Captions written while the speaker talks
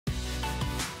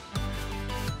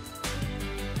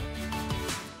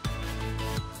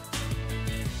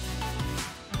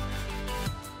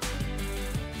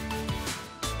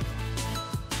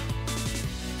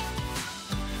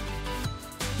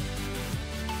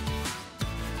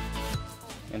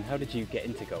And how did you get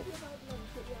into golf?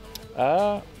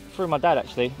 Through my dad,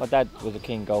 actually. My dad was a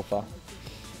keen golfer,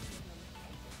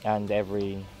 and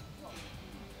probably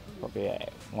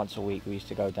once a week we used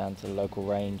to go down to the local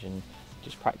range and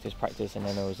just practice, and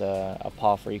then there was a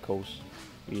par 3 course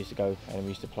we used to go and we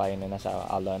used to play, and then that's how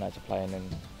I learned how to play and then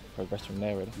progress from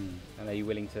there, really. And are you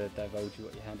willing to divulge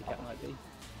what your handicap might be?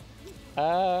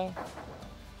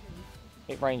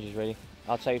 It ranges, really.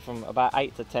 I'd say from about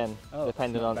 8 to 10,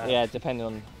 depending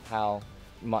on how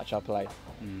much I play.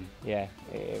 Yeah,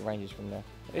 it ranges from there.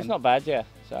 It's not bad, yeah.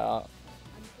 So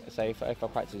I'd say if I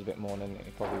practice a bit more, then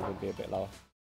it probably would be a bit lower.